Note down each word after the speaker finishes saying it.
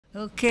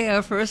Okay,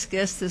 our first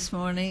guest this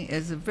morning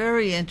is a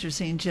very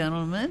interesting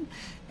gentleman,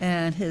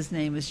 and his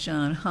name is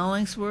John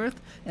Hollingsworth,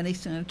 and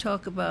he's going to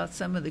talk about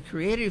some of the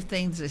creative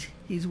things that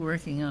he's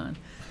working on.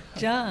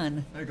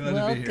 John,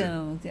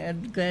 welcome.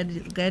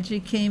 Glad you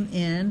came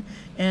in,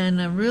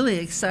 and I'm really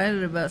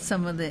excited about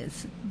some of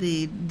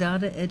the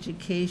data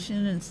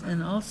education,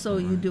 and also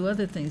you do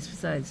other things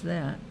besides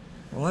that.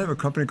 Well, I have a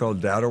company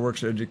called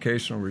Dataworks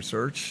Educational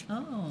Research,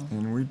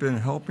 and we've been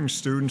helping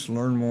students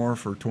learn more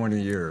for 20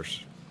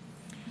 years.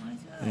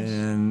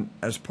 And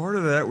as part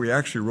of that, we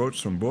actually wrote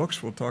some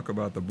books. We'll talk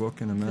about the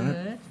book in a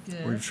minute.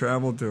 Good. We've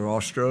traveled to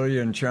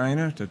Australia and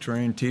China to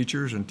train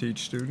teachers and teach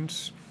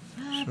students.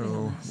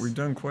 Fabulous. So we've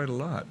done quite a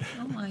lot.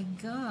 Oh my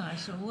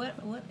gosh! So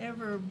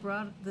whatever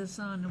brought this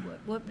on?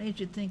 What made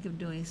you think of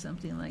doing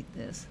something like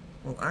this?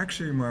 Well,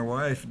 actually, my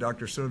wife,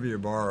 Dr. Sylvia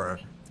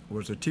Barra,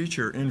 was a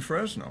teacher in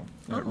Fresno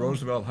at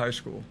Roosevelt High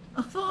School.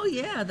 Oh,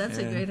 yeah, that's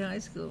a great high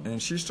school.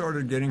 And she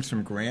started getting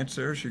some grants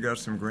there. She got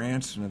some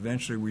grants, and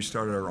eventually we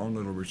started our own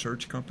little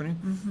research company.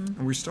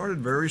 And we started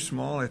very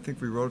small. I think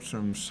we wrote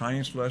some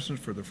science lessons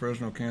for the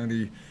Fresno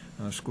County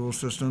school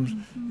systems,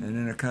 and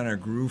then it kind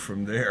of grew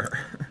from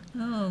there.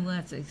 Oh,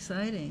 that's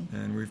exciting.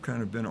 And we've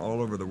kind of been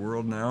all over the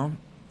world now.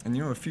 And,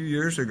 you know, a few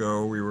years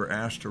ago, we were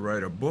asked to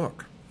write a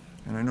book.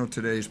 And I know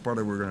today's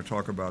partly we're going to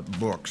talk about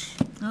books.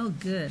 Oh,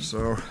 good.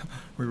 So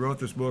we wrote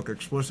this book,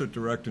 Explicit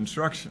Direct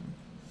Instruction.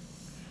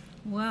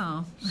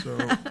 Wow. So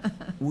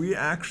we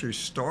actually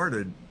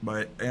started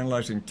by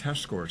analyzing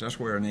test scores. That's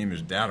why our name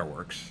is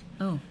Dataworks.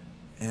 Oh.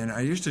 And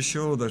I used to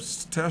show the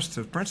tests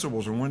to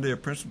principals, and one day a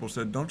principal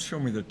said, "Don't show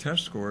me the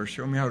test scores,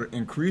 show me how to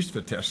increase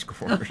the test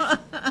scores."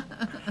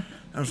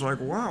 I was like,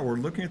 wow, we're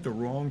looking at the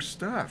wrong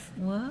stuff.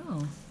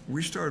 Wow.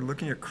 We started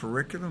looking at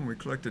curriculum. We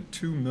collected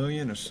 2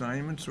 million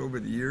assignments over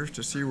the years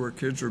to see where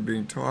kids were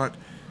being taught.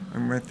 I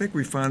mean, I think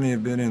we finally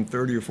have been in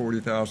 30 or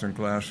 40,000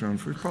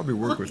 classrooms. We've probably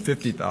worked with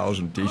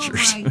 50,000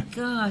 teachers. Oh, my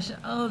gosh.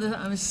 Oh,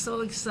 I'm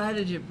so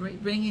excited you're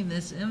bringing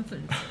this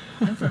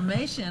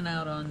information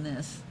out on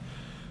this.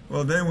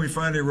 Well, then we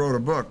finally wrote a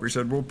book. We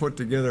said, we'll put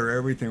together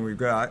everything we've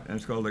got, and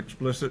it's called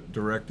Explicit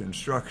Direct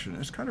Instruction.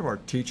 It's kind of our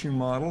teaching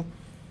model,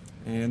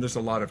 and there's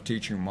a lot of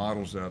teaching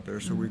models out there,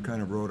 so we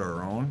kind of wrote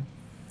our own.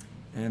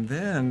 And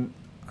then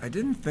I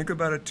didn't think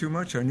about it too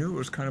much. I knew it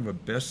was kind of a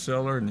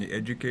bestseller in the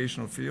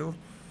educational field.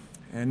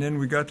 And then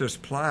we got this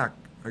plaque,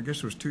 I guess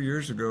it was 2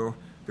 years ago,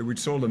 that we'd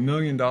sold $1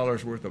 million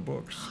worth of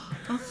books.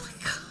 Oh, my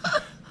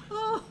God.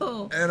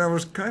 Oh. And I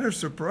was kind of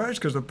surprised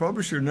because the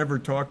publisher never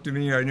talked to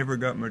me. I never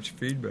got much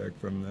feedback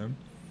from them.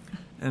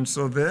 And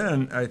so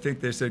then I think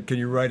they said, can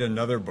you write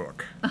another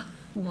book?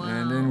 Wow.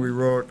 And then we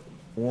wrote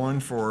one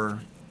for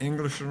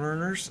English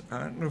learners. I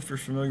don't know if you're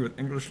familiar with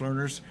English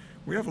learners.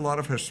 We have a lot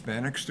of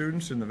Hispanic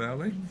students in the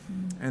Valley,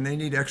 and they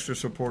need extra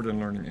support in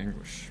learning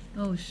English.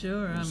 Oh,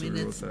 sure. I mean,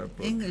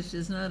 English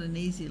is not an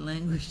easy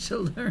language to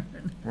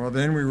learn. Well,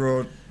 then we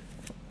wrote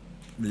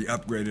the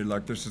upgraded,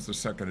 like this is the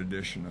second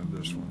edition of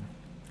this one.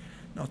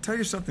 Now, I'll tell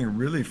you something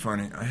really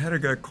funny. I had a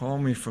guy call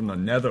me from the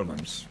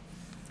Netherlands,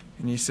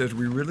 and he says,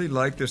 we really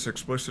like this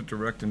explicit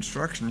direct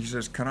instruction. He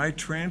says, can I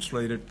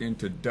translate it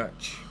into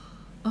Dutch?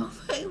 Oh,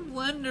 my,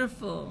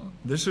 wonderful.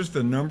 This is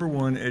the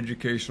 #1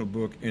 educational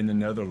book in the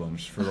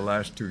Netherlands for the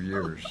last 2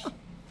 years.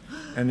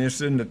 And it's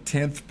in the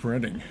 10th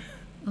printing.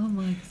 Oh,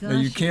 my gosh, now,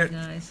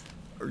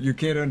 you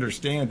can't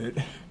understand it.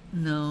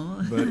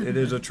 No. But it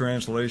is a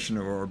translation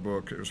of our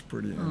book. It was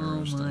pretty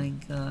interesting. Oh, my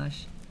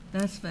gosh.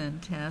 That's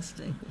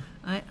fantastic.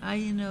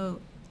 You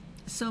know,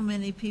 so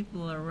many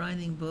people are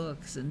writing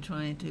books and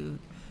trying to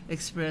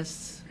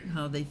express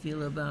how they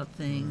feel about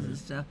things and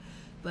stuff.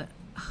 But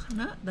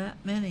not that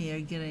many are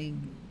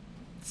getting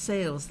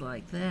sales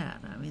like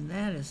that. I mean,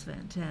 that is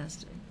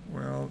fantastic.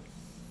 Well,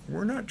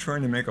 we're not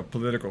trying to make a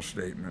political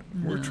statement.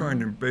 No. We're trying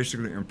to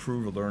basically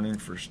improve learning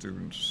for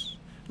students.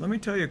 Let me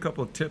tell you a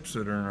couple of tips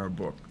that are in our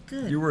book.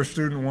 Good. You were a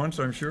student once,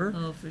 I'm sure?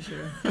 Oh, for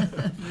sure.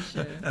 For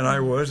sure. And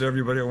I was.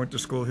 Everybody, I went to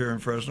school here in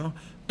Fresno.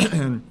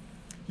 And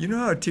you know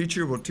how a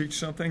teacher will teach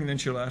something and then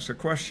she'll ask a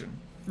question.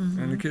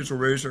 And the kids will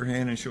raise their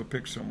hand and she'll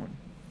pick someone.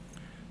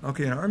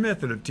 Okay, in our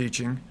method of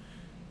teaching,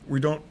 we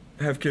don't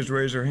have kids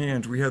raise their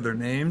hands. We have their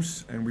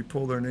names, and we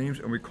pull their names,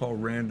 and we call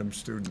random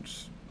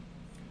students.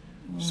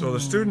 So the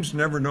students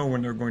never know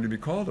when they're going to be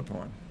called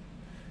upon,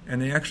 and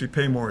they actually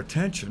pay more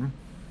attention.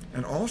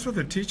 And also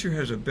the teacher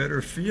has a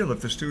better feel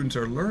if the students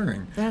are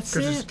learning. That's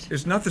it. Because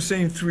it's not the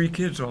same 3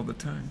 kids all the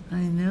time.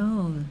 I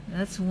know.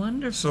 That's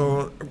wonderful.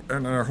 So,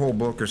 and our whole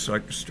book is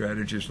like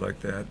strategies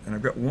like that. And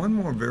I've got one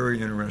more very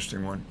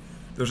interesting one.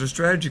 There's a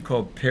strategy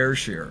called pair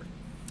share.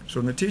 So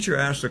when the teacher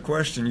asks a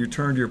question, you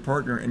turn to your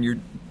partner and you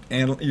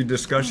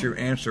discuss your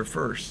answer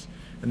first,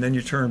 and then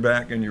you turn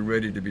back and you're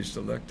ready to be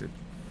selected.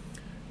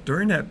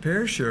 During that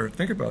pair share,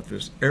 think about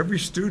this. Every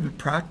student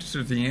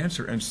practices the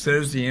answer and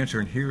says the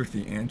answer and hears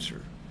the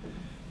answer.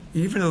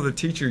 Even though the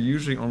teacher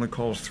usually only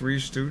calls 3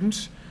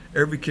 students,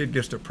 every kid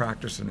gets to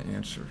practice an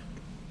answer.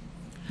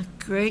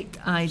 Great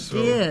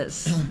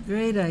ideas.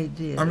 Great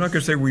ideas. I'm not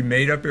going to say we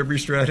made up every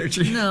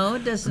strategy. No,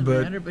 it doesn't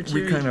matter. But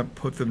we kind of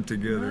put them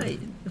together. Right,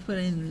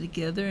 putting them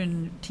together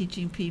and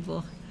teaching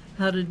people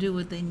how to do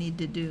what they need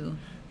to do.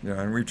 Yeah,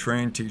 and we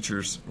train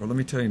teachers. Well, let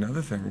me tell you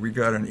another thing. We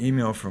got an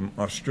email from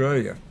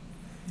Australia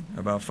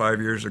about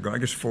 5 years ago, I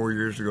guess 4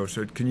 years ago,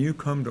 said, can you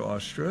come to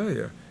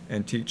Australia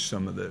and teach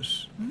some of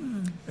this?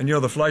 And,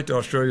 the flight to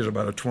Australia is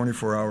about a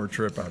 24-hour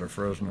trip out of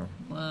Fresno.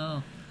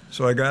 Wow.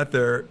 So I got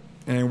there,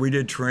 and we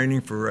did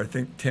training for, I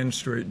think, 10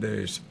 straight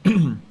days.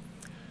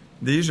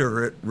 These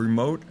are at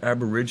remote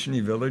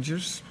Aborigine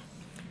villages.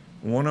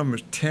 One of them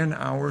is 10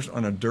 hours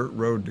on a dirt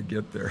road to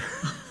get there.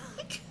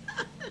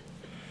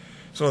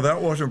 So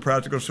that wasn't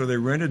practical, so they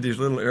rented these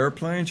little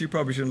airplanes. You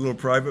probably seen little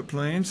private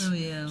planes. Oh,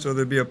 yeah. So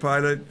there'd be a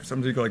pilot,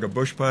 something like a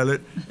bush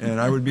pilot, and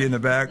I would be in the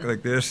back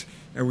like this,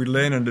 and we'd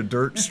land on the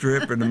dirt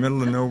strip in the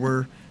middle of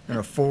nowhere, and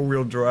a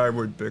four-wheel drive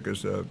would pick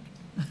us up.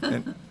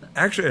 And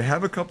actually, I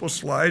have a couple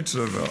slides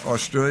of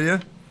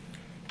Australia.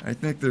 I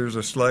think there's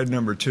a slide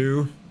number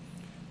 2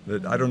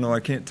 that, I don't know, I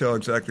can't tell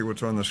exactly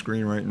what's on the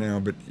screen right now,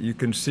 but you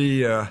can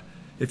see,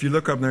 if you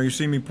look up there, you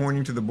see me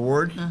pointing to the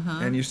board,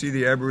 and you see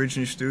the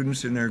Aborigine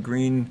students in their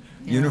green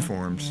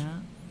uniforms. Yeah.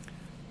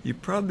 You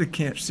probably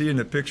can't see in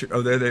the picture.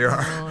 Oh, there they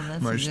are, Oh,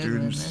 that's my a good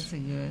students. one. That's a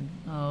good.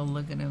 Oh,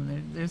 look at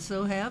them. They're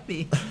so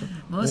happy.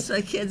 Most of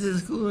my kids at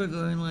school are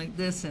going like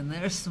this, and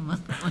they're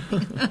smiling.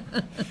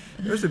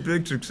 It was a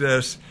big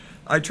success.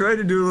 I tried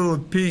to do a little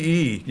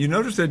PE. You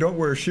notice they don't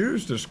wear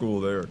shoes to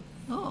school there.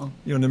 Oh.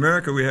 In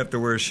America we have to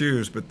wear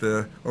shoes, but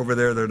over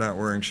there they're not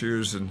wearing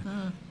shoes.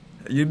 And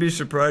you'd be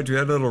surprised. We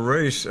had a little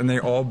race, and they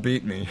all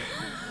beat me.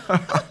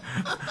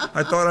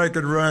 I thought I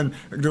could run,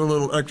 do a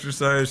little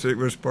exercise. It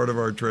was part of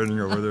our training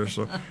over there,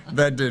 so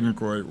that didn't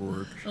quite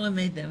work. Well, it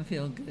made them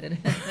feel good.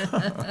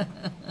 I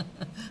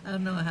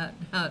don't know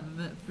how it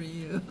meant for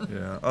you.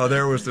 Yeah. Oh,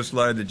 there was the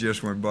slide that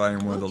just went by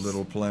in one of the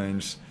little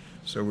planes.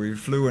 So we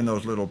flew in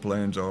those little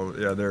planes.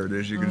 Yeah, there it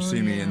is. You can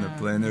see me in the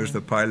plane. There's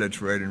the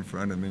pilots right in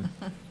front of me.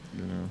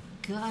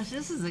 Gosh,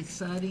 this is an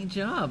exciting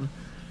job.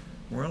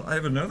 Well, I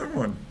have another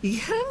one. Yeah.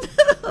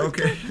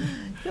 Okay.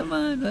 Come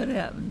on, what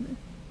happened?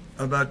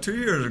 About 2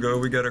 years ago,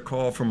 we got a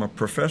call from a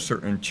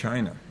professor in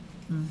China.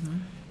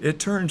 It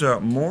turns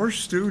out more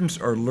students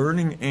are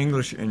learning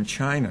English in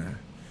China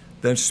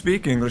than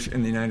speak English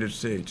in the United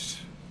States.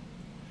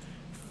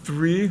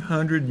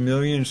 300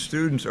 million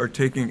students are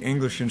taking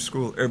English in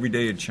school every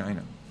day in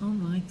China. Oh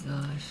my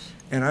gosh.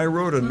 And I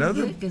wrote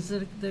another. Because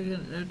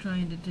they're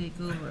trying to take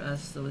over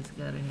us, so it's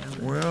got to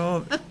happen.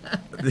 Well,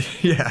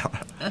 yeah.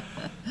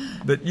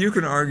 But you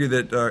can argue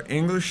that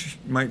English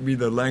might be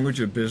the language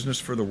of business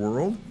for the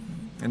world,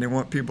 and they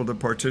want people to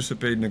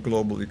participate in the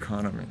global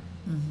economy.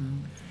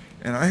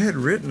 And I had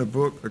written a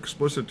book,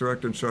 Explicit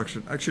Direct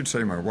Instruction, I should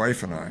say my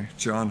wife and I,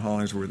 John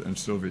Hollingsworth and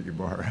Sylvia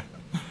Ibarra,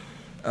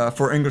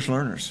 for English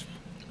learners.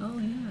 Oh,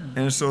 yeah.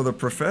 And so the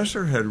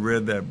professor had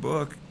read that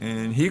book,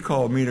 and he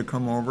called me to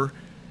come over,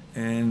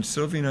 and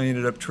Sylvia and I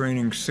ended up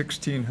training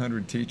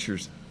 1,600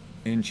 teachers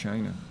in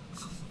China.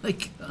 Oh, my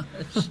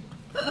gosh.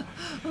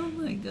 Oh,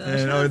 my gosh.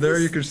 And there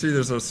you can see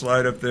there's a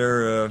slide up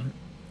there.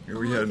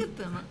 We had look at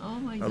them. Oh,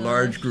 my gosh. a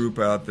large group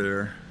out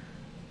there.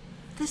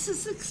 This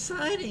is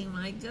exciting.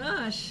 My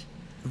gosh.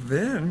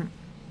 Then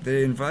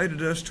they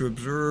invited us to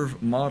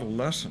observe model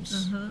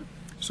lessons.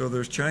 So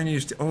there's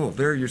Chinese.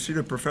 There you see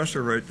the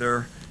professor right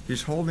there.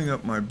 He's holding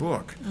up my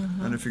book. I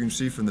don't know if you can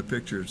see from the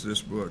picture. It's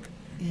this book.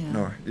 Yeah.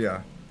 No,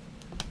 yeah.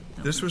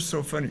 This was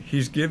so funny.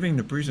 He's giving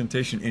the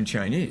presentation in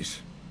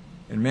Chinese,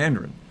 in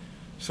Mandarin.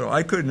 So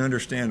I couldn't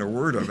understand a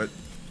word of it,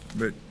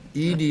 but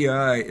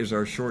EDI is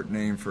our short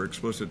name for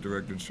Explicit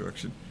Direct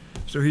Instruction.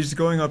 So he's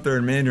going up there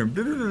in Mandarin,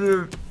 blah, blah,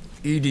 blah,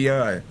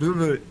 EDI, blah,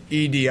 blah,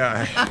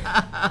 EDI.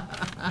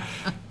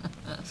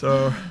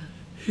 So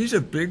he's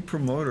a big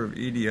promoter of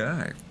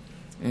EDI.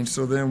 And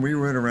so then we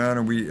went around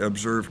and we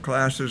observed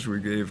classes, we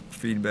gave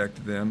feedback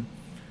to them.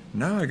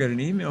 Now I got an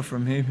email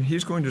from him.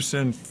 He's going to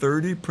send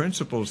 30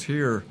 principals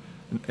here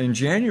in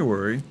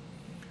January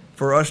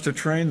for us to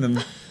train them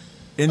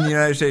in the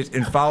United States,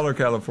 in Fowler,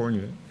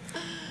 California.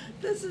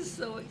 This is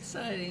so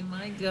exciting.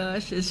 My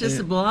gosh. It's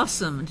just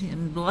blossomed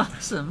and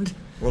blossomed.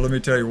 Well, let me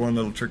tell you one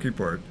little tricky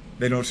part.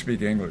 They don't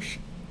speak English.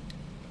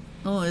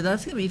 Oh,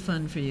 that's going to be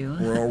fun for you.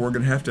 We're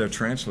going to have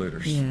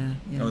translators. Yeah.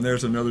 Oh, and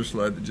there's another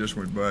slide that just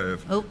went by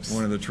of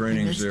one of the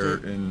trainings there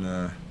in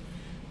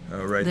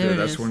right there.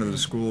 That's one of the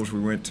schools we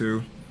went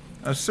to.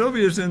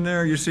 Sylvia's in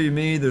there. You see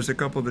me. There's a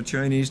couple of the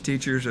Chinese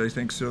teachers. I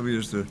think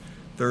Sylvia's the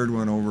third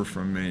one over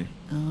from me.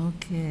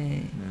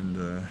 Okay.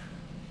 And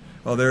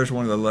there's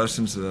one of the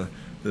lessons. The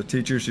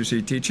teachers you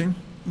see teaching.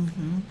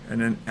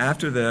 And then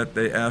after that,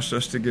 they asked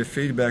us to give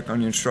feedback on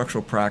the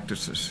instructional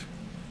practices.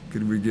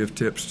 Could we give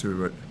tips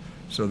to it?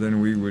 So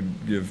then we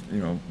would give,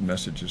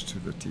 messages to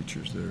the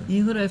teachers there.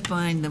 You know what I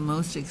find the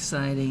most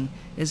exciting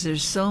is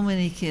there's so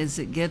many kids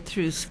that get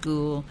through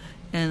school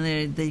and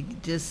they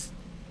just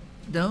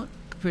don't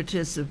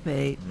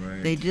participate.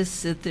 Right. They just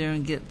sit there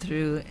and get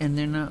through, and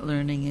they're not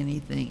learning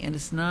anything. And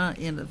it's not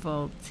in the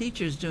fault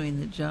teachers doing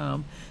the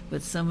job,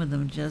 but some of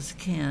them just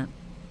can't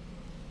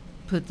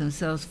put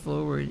themselves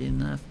forward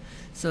enough.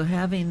 So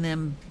having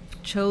them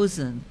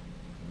chosen,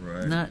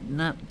 Right.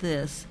 not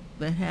this,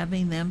 but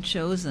having them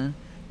chosen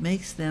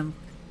makes them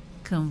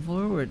come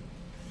forward.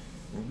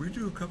 Well, we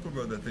do a couple of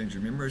other things.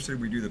 Remember I said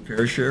we do the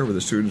pair share where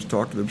the students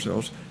talk to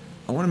themselves?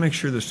 I want to make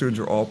sure the students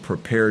are all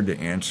prepared to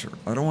answer.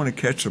 I don't want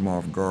to catch them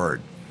off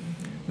guard.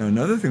 Now,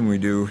 another thing we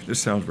do, this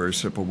sounds very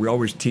simple, we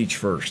always teach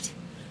first.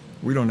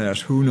 We don't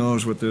ask who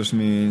knows what this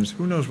means,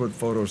 who knows what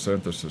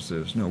photosynthesis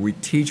is. No, we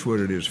teach what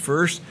it is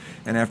first,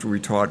 and after we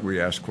taught, we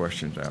ask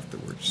questions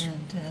afterwards.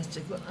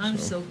 Fantastic. Well, I'm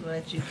so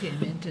glad you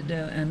came in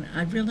today, and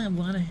I really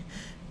want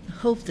to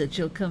hope that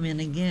you'll come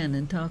in again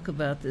and talk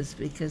about this,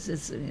 because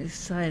it's an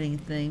exciting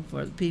thing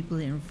for the people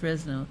here in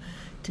Fresno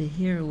to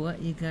hear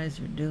what you guys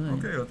are doing.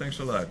 Okay, well, thanks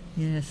a lot.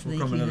 Yes, We'll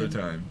thank come you. another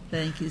time.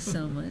 Thank you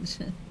so much.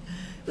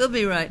 We'll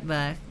be right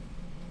back.